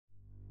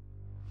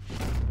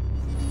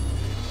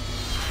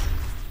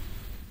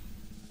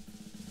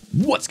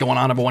What's going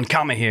on, everyone?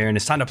 Kami here, and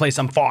it's time to play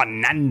some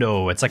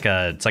Fernando. It's like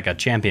a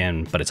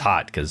champion, but it's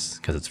hot because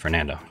it's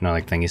Fernando. You know,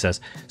 like thing he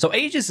says. So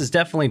Aegis is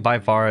definitely by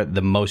far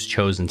the most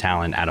chosen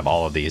talent out of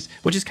all of these,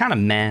 which is kind of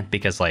meh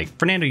because like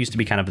Fernando used to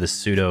be kind of this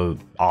pseudo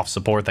off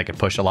support that could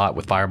push a lot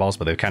with fireballs,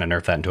 but they've kind of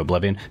nerfed that into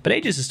oblivion. But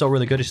Aegis is still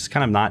really good. It's just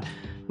kind of not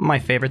my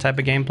favorite type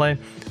of gameplay.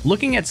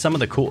 Looking at some of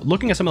the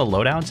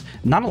loadouts,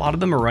 not a lot of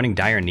them are running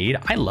Dire Need.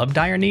 I love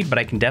Dire Need, but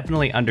I can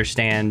definitely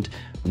understand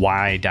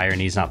why Dire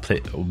Need's not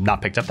picked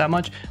up that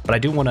much. But I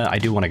do want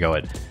to go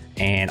it,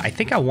 and I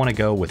think I want to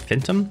go with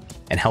Phantom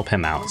and help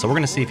him out. So we're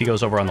gonna see if he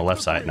goes over on the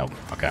left side. Nope.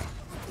 Okay.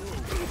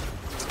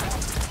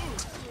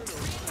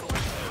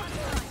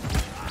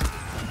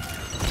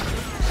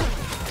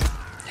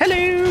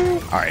 Hello.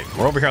 All right,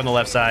 we're over here on the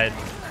left side.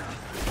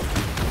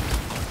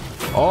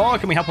 Oh,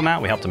 can we help him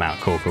out? We helped him out.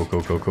 Cool.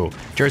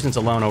 Jersen's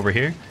alone over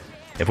here.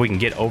 If we can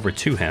get over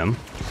to him.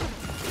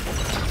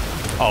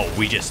 Oh,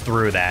 we just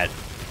threw that.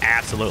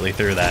 Absolutely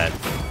threw that.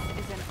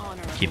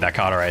 Keep that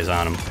cauterize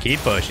on him. Keep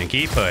pushing.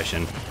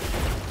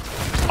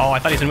 Oh, I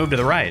thought he was gonna move to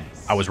the right.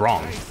 I was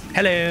wrong.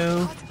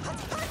 Hello.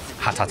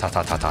 Hot.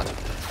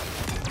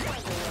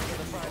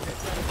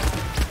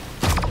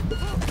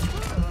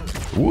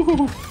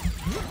 Woo.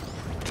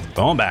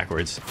 Going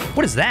backwards.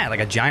 What is that?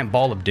 Like a giant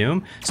ball of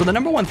doom? So the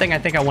number one thing I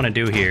think I want to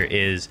do here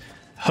is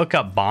hook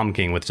up Bomb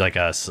King with like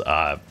a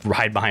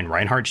hide behind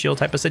Reinhardt shield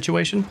type of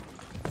situation.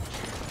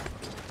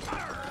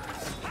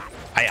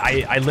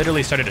 I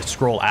literally started to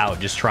scroll out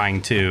just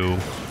trying to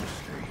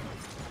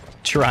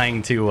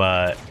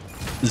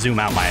zoom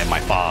out my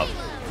fob,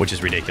 which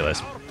is ridiculous.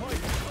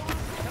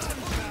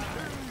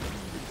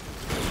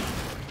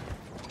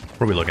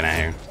 What are we looking at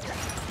here?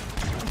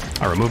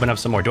 All right, we're moving up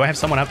some more. Do I have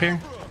someone up here?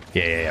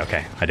 Yeah,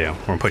 okay, I do.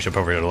 We're gonna push up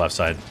over to the left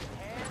side.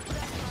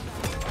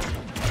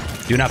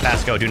 Do not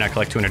pass go, do not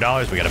collect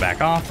 $200. We gotta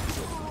back off.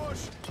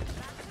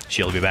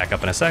 Shield will be back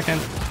up in a second.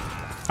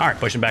 All right,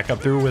 pushing back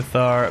up through with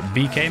our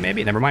BK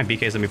maybe. Never mind,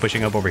 BK's gonna be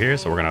pushing up over here,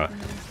 so we're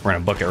gonna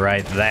book it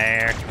right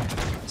there.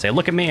 Say,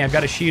 look at me, I've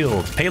got a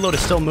shield. Payload is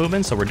still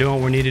moving, so we're doing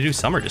what we need to do.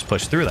 Summer just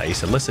pushed through that. He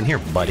said, listen here,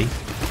 buddy.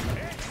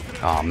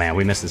 Oh man,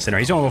 we missed the center.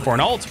 He's going for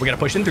an ult. We gotta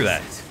push in through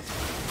that.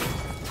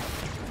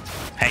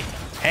 Hey.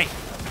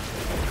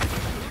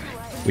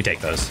 We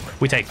take those.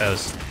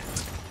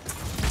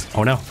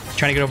 Oh no, he's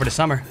trying to get over to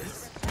Summer.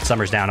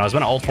 Summer's down. I was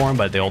gonna ult for him,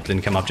 but the ult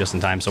didn't come up just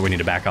in time, so we need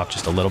to back off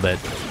just a little bit.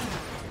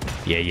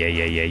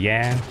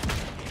 Yeah.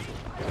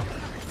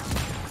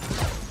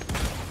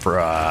 For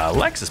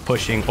Lex is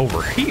pushing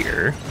over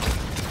here.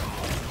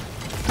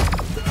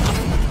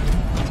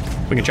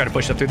 We can try to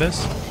push up through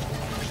this.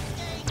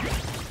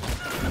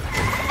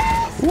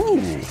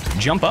 Ooh,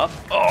 jump up.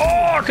 Oh,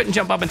 I couldn't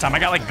jump up in time. I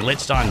got like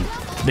glitched on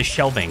the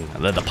shelving.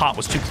 The pot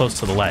was too close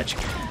to the ledge.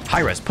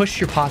 Hi-Res,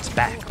 push your pots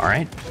back, all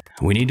right?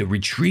 We need to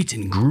retreat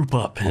and group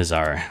up, as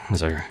our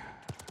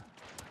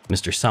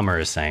Mr. Summer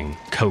is saying.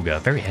 Koga,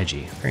 very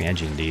edgy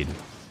indeed.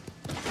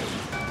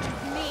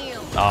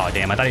 Oh,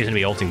 damn, I thought he was gonna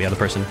be ulting the other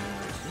person.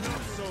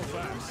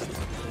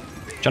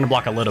 Trying to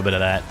block a little bit of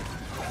that.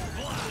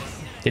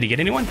 Did he get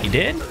anyone? He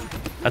did?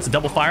 That's a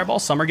double fireball.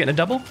 Summer getting a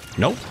double?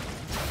 Nope.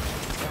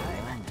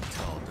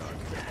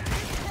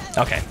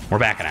 Okay, we're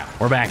backing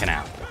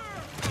out.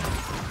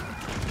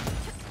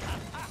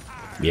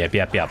 Yep.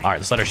 All right,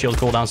 let's let our shield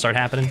cooldown start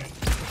happening.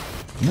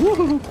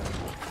 Woohoo!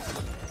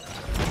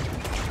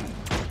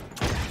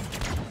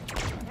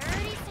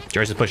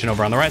 Jersen's pushing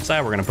over on the right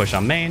side. We're gonna push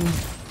on main.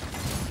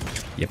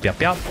 Yep.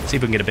 See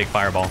if we can get a big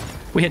fireball.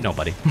 We hit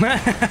nobody. Try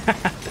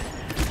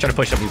to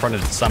push up in front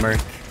of the Summer.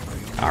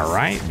 All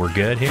right, we're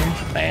good here.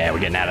 Yeah, we're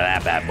getting out of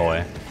that bad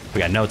boy. We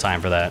got no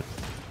time for that.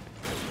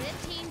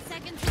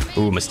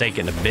 Ooh, mistake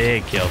getting a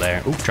big kill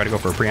there. Ooh, try to go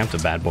for a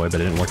preemptive bad boy, but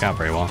it didn't work out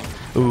very well.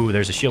 Ooh,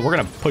 there's a shield. We're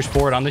gonna push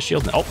forward on this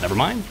shield. Oh, never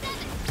mind.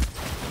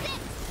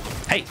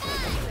 Hey,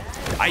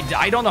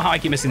 I don't know how I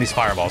keep missing these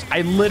fireballs.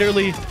 I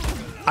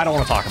don't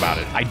want to talk about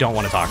it.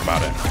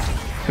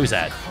 Who's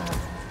that?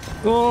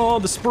 Oh,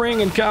 the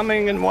spring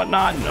incoming and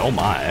whatnot. Oh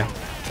my.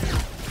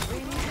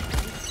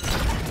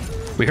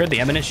 We heard the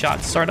eminent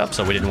shot start up,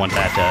 so we didn't want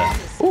that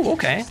to... Ooh,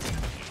 okay.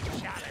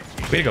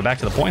 We had to go back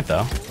to the point,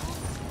 though.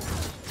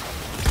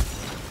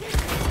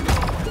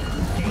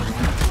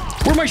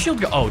 Where'd my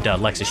shield go? Oh, duh,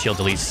 Lex's shield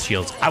deletes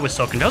shields. I was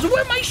so confused.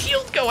 Where'd my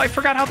shield go? I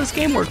forgot how this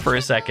game worked for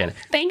a second.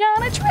 They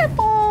got a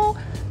triple.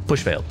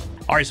 Push failed.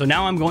 All right, so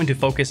now I'm going to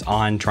focus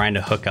on trying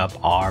to hook up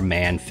our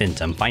man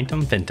Phantom. I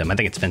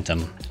think it's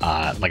Phantom,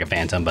 like a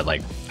phantom, but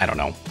like, I don't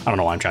know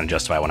why I'm trying to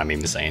justify what I'm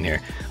even saying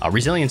here.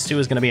 Resilience 2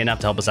 is gonna be enough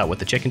to help us out with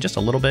the chicken just a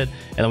little bit.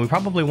 And then we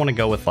probably wanna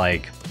go with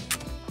like,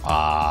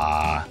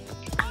 I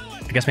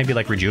guess maybe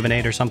like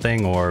Rejuvenate or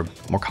something, or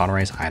more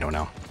Cauterize, I don't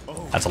know.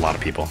 That's a lot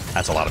of people.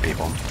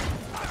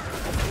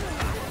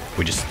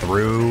 We just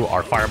threw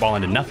our fireball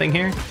into nothing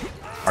here.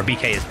 Our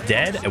BK is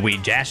dead, and we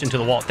dash into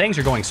the wall. Things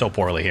are going so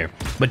poorly here.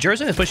 But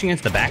Jersen is pushing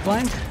into the back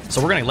line,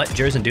 so we're going to let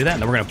Jersen do that,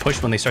 and then we're going to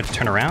push when they start to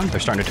turn around. They're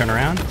starting to turn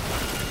around.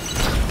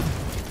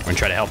 We're going to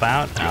try to help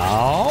out.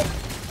 Oh.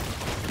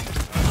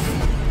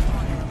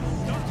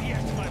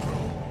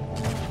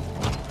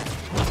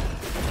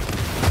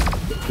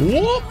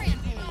 Whoop!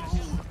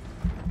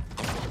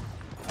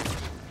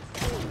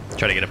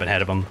 Try to get up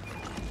ahead of him.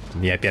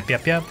 Yep.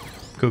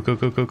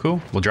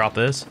 Cool. We'll drop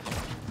this.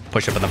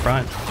 Push up in the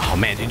front. Oh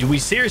man, dude, we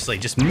seriously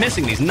just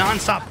missing these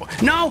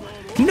non-stop. No.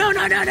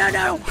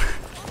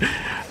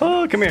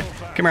 Oh, come here.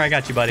 I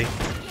got you, buddy.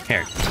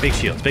 Here, big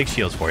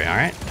shields for you, all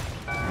right?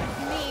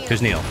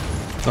 Here's Neil.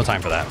 No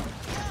time for that.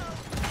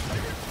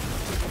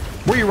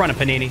 Where you running,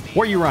 Panini?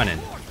 Where you running?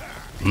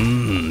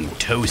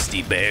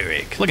 Toasty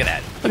Barrack. Look at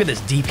that. Look at this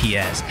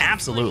DPS.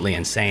 Absolutely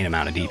insane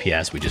amount of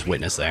DPS we just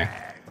witnessed there.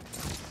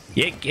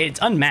 Yeah, it's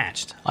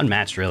unmatched.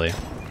 Unmatched, really.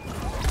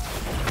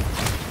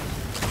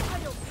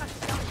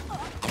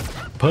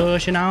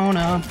 Pushing on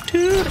up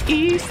to the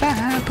east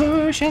side.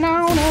 Pushing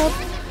on up.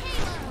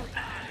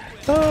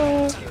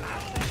 Oh.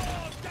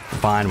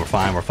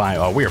 We're fine.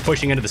 Oh, we are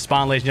pushing into the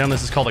spawn, ladies and gentlemen.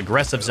 This is called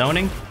aggressive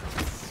zoning.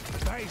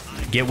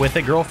 Get with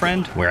it,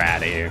 girlfriend. We're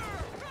out of here.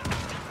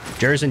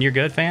 Jerzen, you're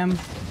good, fam?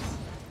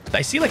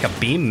 I see like a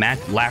beam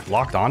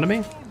locked onto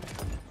me.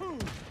 I'm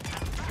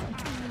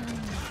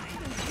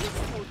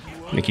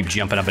gonna keep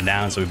jumping up and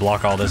down so we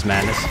block all this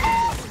madness.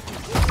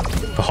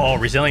 Oh,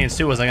 Resilience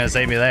 2 wasn't gonna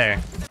save me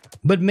there.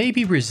 But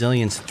maybe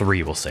Resilience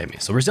 3 will save me.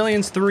 So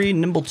Resilience 3,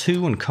 Nimble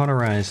 2, and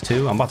Cauterize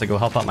 2. I'm about to go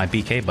help out my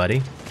BK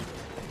buddy.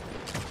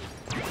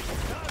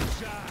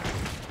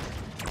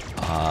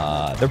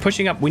 They're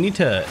pushing up. We need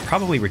to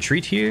probably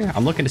retreat here.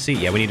 I'm looking to see.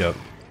 Yeah, we need a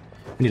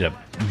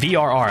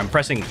VRR. I'm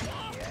pressing.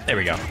 There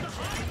we go.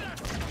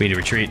 We need to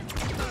retreat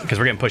because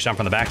we're getting pushed on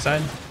from the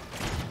backside.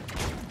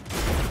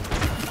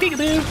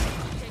 Peekaboo.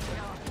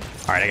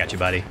 All right, I got you,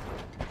 buddy.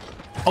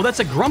 Oh, that's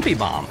a Grumpy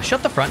Bomb.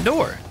 Shut the front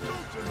door.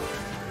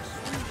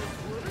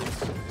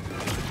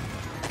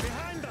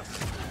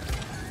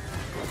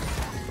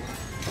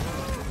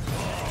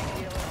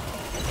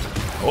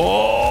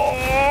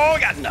 Oh,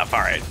 got enough.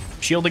 All right.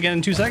 Shield again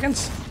in 2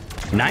 seconds.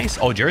 Nice.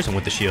 Oh, Jerzen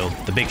with the shield.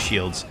 The big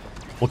shields.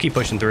 We'll keep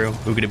pushing through.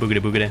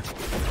 Boogada.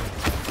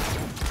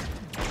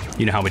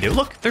 You know how we do.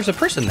 Look, there's a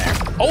person there.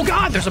 Oh,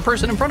 God, there's a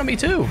person in front of me,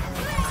 too.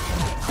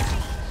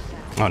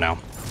 Oh, no.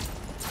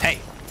 Hey.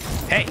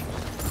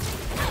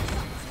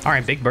 All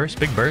right, big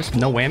burst.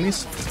 No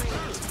whammies.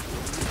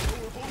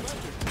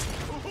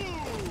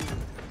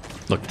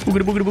 Look.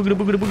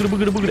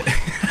 Boogada.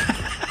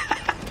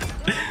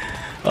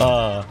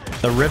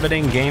 The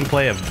riveting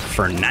gameplay of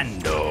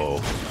Fernando.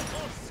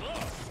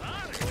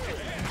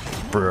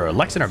 For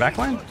Lex in our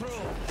backline?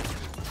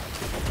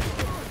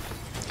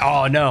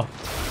 Oh, no.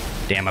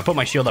 Damn, I put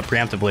my shield up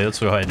preemptively. Let's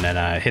go ahead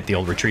and hit the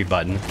old retreat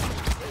button.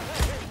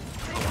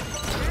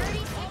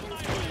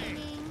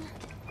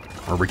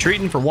 We're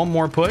retreating for one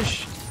more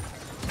push.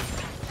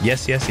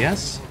 Yes.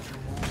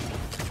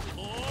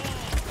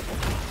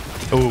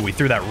 Oh, we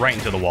threw that right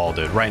into the wall,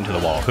 dude. Right into the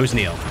wall. Who's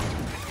Neil?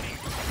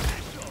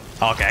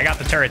 Okay, I got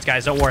the turrets,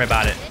 guys. Don't worry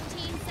about it.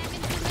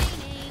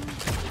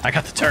 I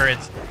got the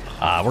turrets.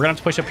 We're going to have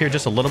to push up here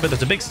just a little bit.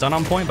 There's a big stun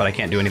on point, but I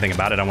can't do anything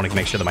about it. I want to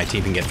make sure that my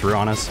team can get through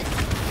on us.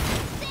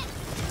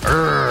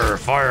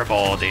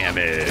 Fireball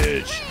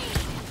damage.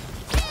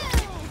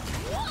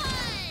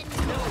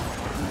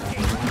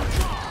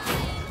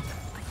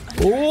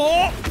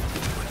 Oh!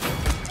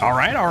 All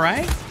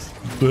right.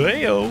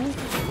 Bayo.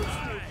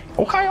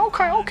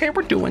 Okay.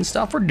 We're doing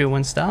stuff. I'm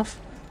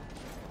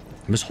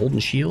just holding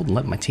shield and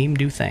letting my team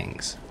do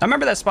things. I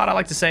remember that spot I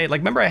like to say,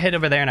 like, remember I hit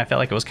over there and I felt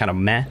like it was kind of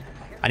meh.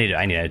 I need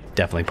to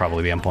definitely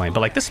probably be on point.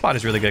 But like this spot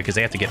is really good because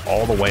they have to get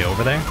all the way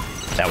over there.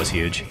 That was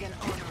huge.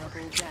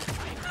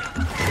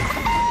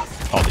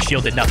 Oh, the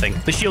shield did nothing.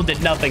 The shield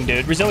did nothing,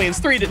 dude. Resilience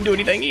 3 didn't do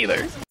anything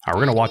either. All right,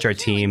 we're gonna watch our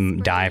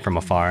team die from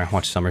afar.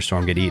 Watch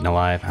Summerstorm get eaten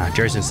alive.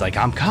 Jerzen's like,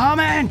 I'm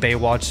coming!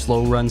 Baywatch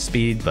slow run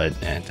speed, but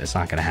it's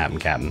not gonna happen,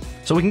 Captain.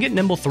 So we can get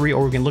Nimble 3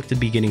 or we can look to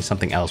be getting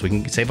something else. We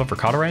can save up for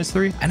Cauterize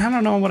 3. And I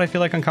don't know what I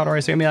feel like on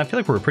Cauterize 3. I mean, I feel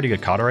like we're a pretty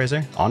good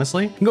Cauterizer,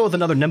 honestly. We can go with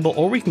another Nimble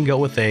or we can go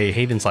with a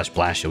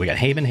Haven/Blast shield. We got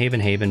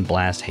Haven,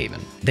 Blast, Haven.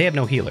 They have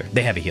no healer.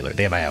 They have a healer.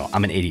 They have IO.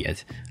 I'm an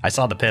idiot. I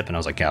saw the pip and I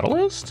was like,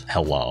 Catalyst?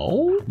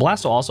 Hello?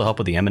 Blast will also help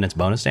with the Eminence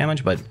bonus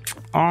damage, but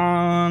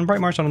on Bright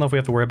March, I don't know if we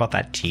have to worry about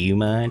that too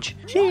much. I'm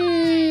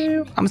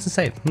just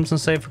gonna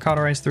save. For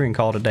Cauterize 3 and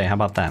call it a day. How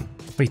about that?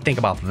 What do you think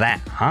about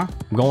that, huh?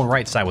 I'm going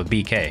right side with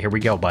BK. Here we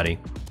go, buddy.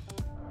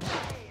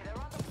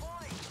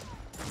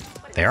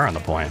 They are on the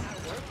point.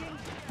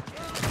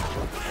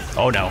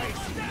 Oh, no.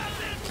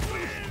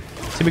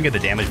 See if we can get the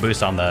damage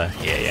boost on the...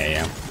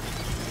 Yeah.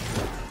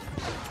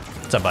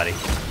 What's up, buddy?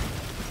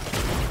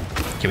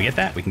 Can we get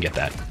that? We can get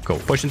that. Cool.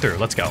 Pushing through.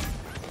 Let's go.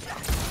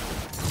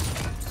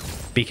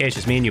 BK, it's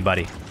just me and you,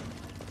 buddy.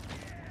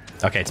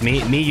 Okay, it's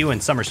me, you, and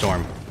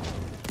Summerstorm.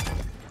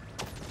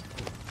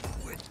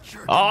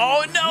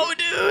 Oh, no,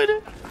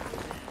 dude!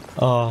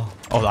 Oh,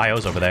 the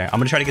IO's over there. I'm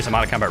gonna try to get some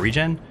out-of-combat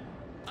regen.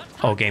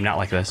 Oh, game, not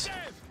like this.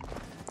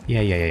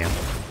 Yeah.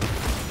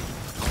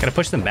 Gotta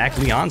push them back.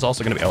 Leon's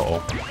also gonna be...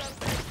 Oh,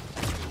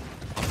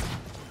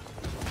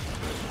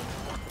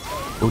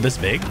 this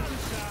big?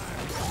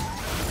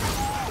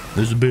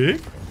 This is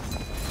big?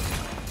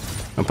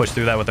 I'm gonna push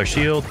through that with our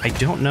shield. I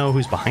don't know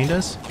who's behind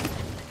us.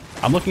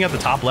 I'm looking at the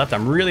top left.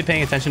 I'm really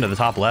paying attention to the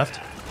top left.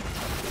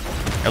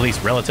 At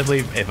least relatively,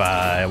 if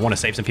I want to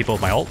save some people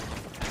with my ult.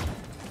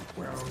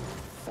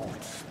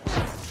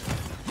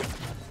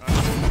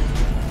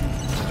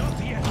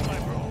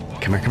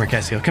 Come here,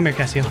 Cassio. Come here,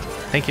 Cassio.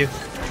 Thank you.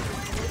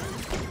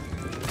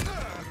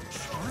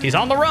 He's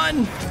on the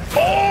run.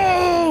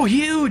 Oh,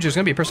 huge. There's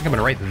going to be a person coming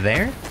right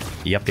there.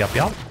 Yup.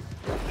 That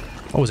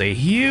was a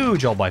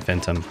huge ult by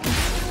Phantom.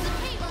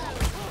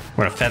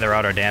 We're going to feather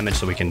out our damage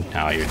so we can...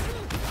 Oh,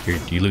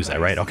 you lose that,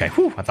 right? Okay.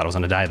 Whew, I thought I was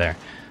going to die there.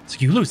 So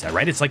you lose that,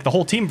 right? It's like the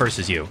whole team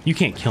versus you. You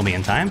can't kill me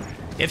in time.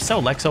 If so,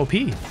 Lex OP.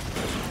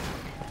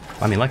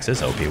 I mean, Lex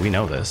is OP. We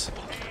know this.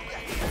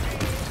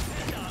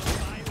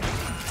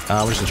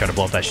 We're just going to try to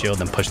blow up that shield,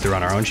 then push through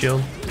on our own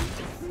shield.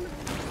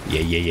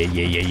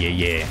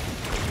 Yeah.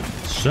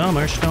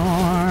 Summer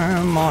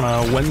storm on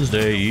a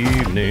Wednesday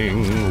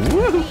evening.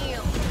 Woo!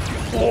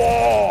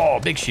 Whoa,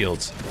 big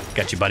shields.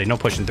 Got you, buddy. No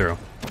pushing through.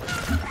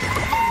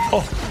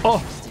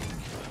 Oh.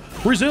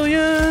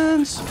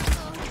 Resilience.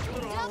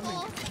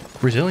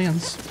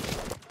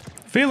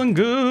 Feeling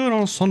good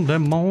on Sunday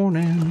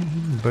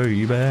morning,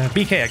 baby.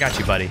 BK, I got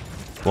you, buddy.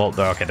 Well,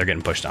 okay, they're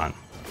getting pushed on.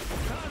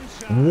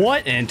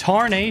 What in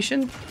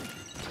tarnation?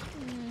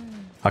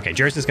 Okay,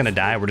 Jerrison's gonna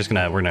die. We're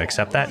gonna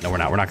accept that. No, we're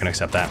not. We're not gonna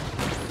accept that.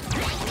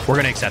 We're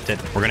gonna accept it.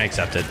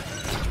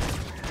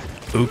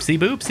 Oopsie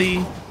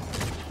boopsie.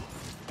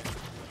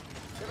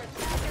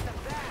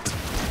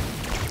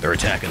 They're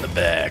attacking the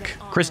back.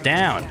 Chris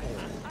down.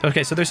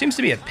 Okay, so there seems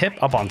to be a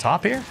pip up on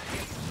top here.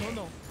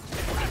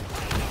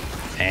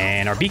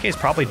 And our BK is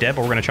probably dead,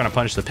 but we're gonna try to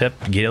punish the pip,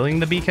 killing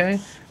the BK,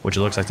 which it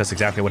looks like that's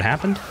exactly what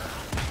happened.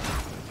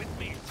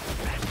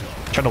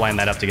 Tried to line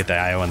that up to get the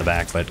IO in the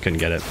back, but couldn't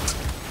get it.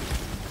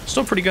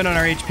 Still pretty good on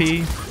our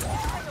HP.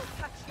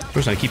 We're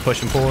just gonna keep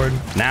pushing forward.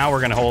 Now we're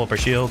gonna hold up our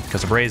shield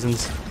because of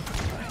raisins.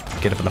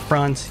 Get up in the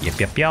front. Yep.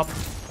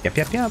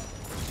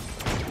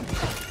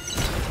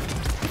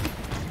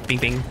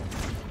 Bing.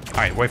 All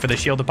right, wait for the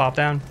shield to pop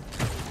down.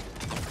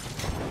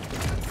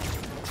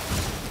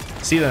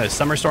 See the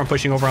Summer Storm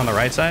pushing over on the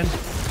right side?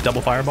 Double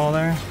fireball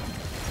there.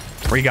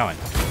 Where you going?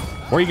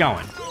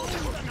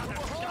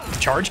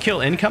 Charge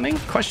kill incoming?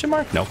 Question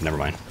mark? Nope, never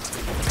mind.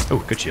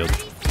 Oh, good shield.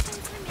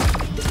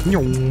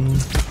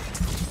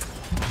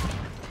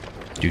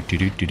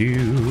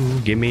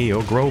 Give me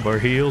your Grover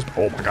heals.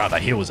 Oh my god,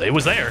 that heal was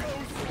there.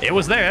 It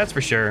was there, that's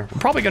for sure. We're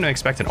probably going to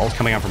expect an ult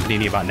coming out from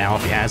Panini about now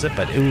if he has it,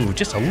 but ooh,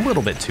 just a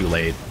little bit too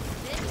late.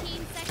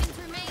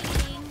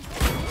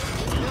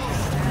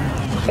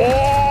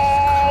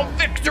 Oh,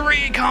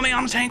 victory! Kami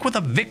on tank with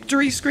a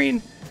victory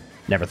screen.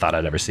 Never thought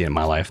I'd ever see it in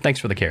my life. Thanks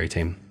for the carry,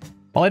 team.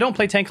 While I don't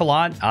play tank a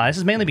lot, this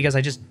is mainly because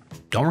I just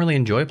don't really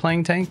enjoy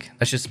playing tank.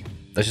 That's just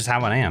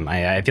how I am.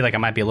 I feel like I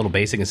might be a little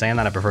basic in saying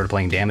that. I prefer to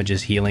playing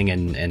damages, healing,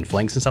 and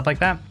flanks and stuff like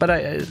that. But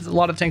a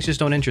lot of tanks just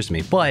don't interest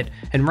me. But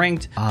in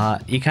ranked,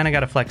 you kind of got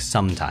to flex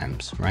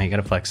sometimes, right? You got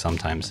to flex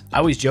sometimes. I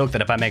always joke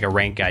that if I make a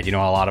rank guide, a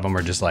lot of them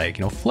are just like,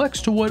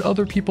 flex to what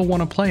other people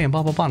want to play and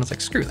blah, blah, blah. And it's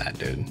like, screw that,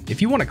 dude. If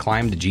you want to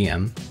climb to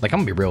GM, like, I'm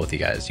gonna be real with you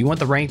guys. You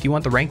want the rank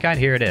guide?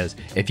 Here it is.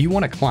 If you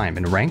want to climb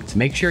in ranked,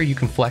 make sure you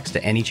can flex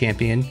to any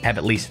champion, have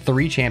at least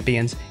 3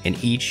 champions in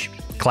each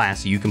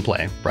class you can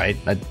play, right?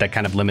 That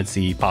kind of limits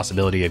the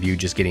possibility of you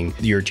just getting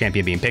your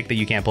champion being picked that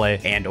you can't play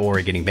and or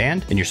getting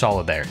banned, and you're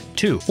solid there.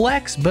 2,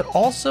 flex, but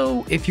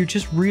also if you're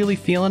just really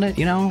feeling it,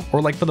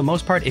 or like for the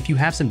most part, if you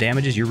have some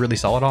damages you're really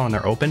solid on and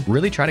they're open,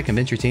 really try to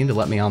convince your team to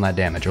let me on that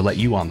damage, or let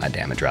you on that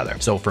damage rather.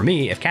 So for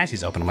me, if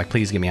Cassie's open, I'm like,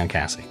 please get me on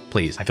Cassie.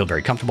 Please. I feel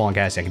very comfortable on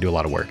Cassie. I can do a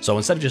lot of work. So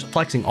instead of just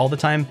flexing all the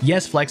time,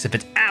 yes, flex if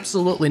it's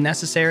absolutely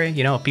necessary.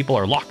 If people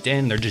are locked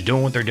in, they're just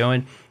doing what they're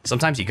doing.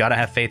 Sometimes you gotta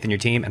have faith in your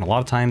team, and a lot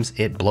of times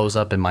it blows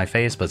up in my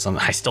face, but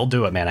I still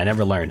do it, man. I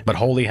never learned. But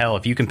holy hell,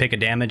 if you can pick a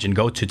damage and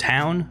go to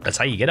town, that's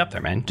how you get up there,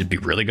 man. To be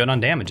really good on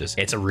damages.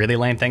 It's a really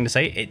lame thing to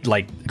say.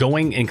 Like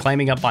going and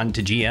climbing up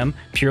onto GM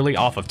purely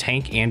off of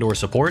tank and or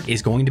support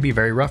is going to be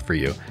very rough for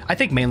you. I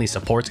think mainly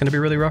support's gonna be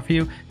really rough for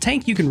you.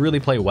 Tank, you can really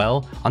play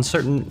well on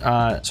certain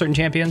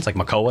champions, like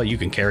Makoa. You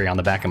can carry on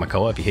the back of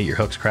Makoa if you hit your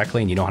hooks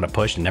correctly and you know how to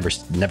push and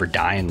never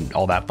die and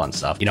all that fun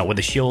stuff. With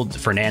the shield,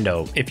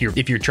 Fernando, if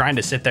you're trying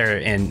to sit there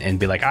and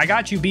be like, I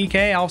got you,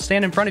 BK, I'll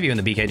stand in front of you, and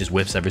the BK just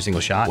whiffs every single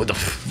shot. What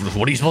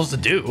are you supposed to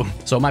do?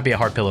 So it might be a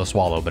hard pill to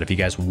swallow, but if you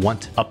guys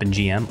want up in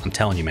GM, I'm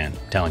telling you, man,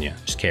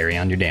 just carry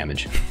on your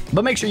damage.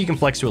 But make sure you can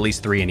flex to at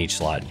least 3 in each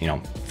slot,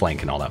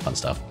 flank and all that fun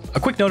stuff. A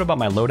quick note about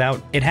my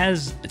loadout. It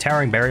has a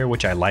towering barrier,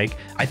 which I like.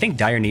 I think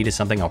dire need is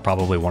something I'll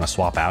probably want to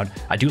swap out.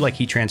 I do like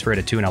heat transfer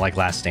at 2, and I like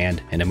last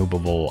stand and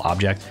immovable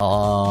object.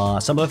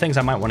 Some of the things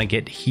I might want to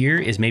get here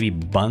is maybe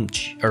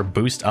bunch or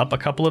boost up a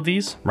couple of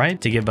these, right?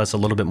 To give us a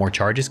little bit more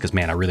charges, because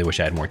man, I really wish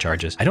I had more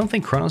charges. I don't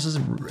think Chronos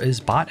is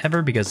bot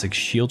ever because the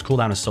shield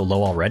cooldown is so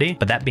low already.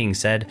 But that being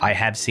said, I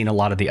have seen a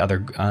lot of the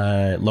other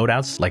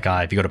loadouts, like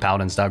if you go to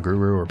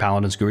Paladins.guru or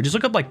Paladins Guru, just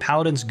look up like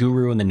Paladins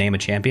Guru and the name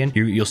of champion.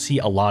 You'll see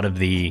a lot of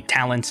the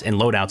talents and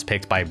loadouts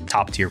picked by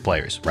top tier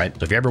players, right?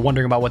 So if you're ever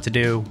wondering about what to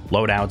do,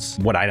 loadouts,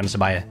 what items to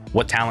buy,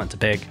 what talent to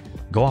pick,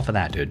 go off of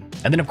that, dude.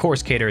 And then of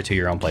course, cater it to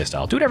your own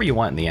playstyle. Do whatever you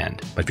want in the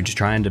end. But if you're just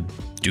trying to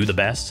do the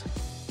best,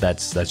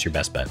 That's your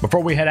best bet.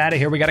 Before we head out of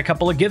here, we got a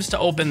couple of gifts to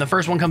open. The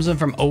first one comes in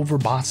from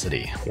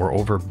Overbotsity or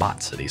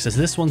Overbotsity. Says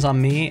this one's on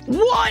me.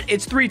 What?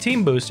 It's 3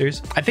 team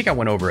boosters. I think I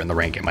went over it in the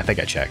rank game. I think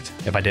I checked.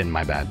 If I didn't,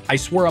 my bad. I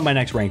swear on my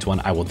next ranked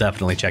one, I will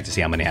definitely check to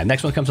see how many I have.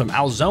 Next one comes from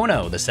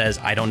Alzono that says,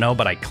 I don't know,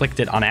 but I clicked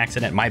it on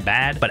accident. My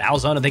bad. But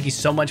Alzono, thank you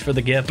so much for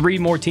the gift. 3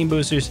 more team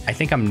boosters. I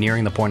think I'm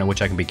nearing the point at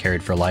which I can be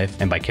carried for life.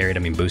 And by carried, I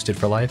mean boosted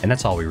for life. And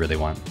that's all we really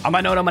want. On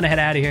my note, I'm going to head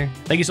out of here.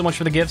 Thank you so much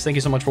for the gifts. Thank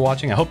you so much for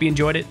watching. I hope you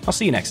enjoyed it. I'll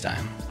see you next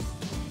time.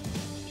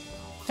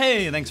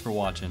 Hey, thanks for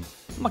watching.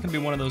 I'm not going to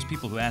be one of those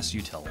people who asks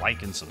you to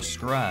like and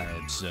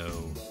subscribe, so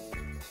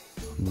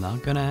I'm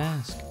not going to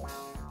ask.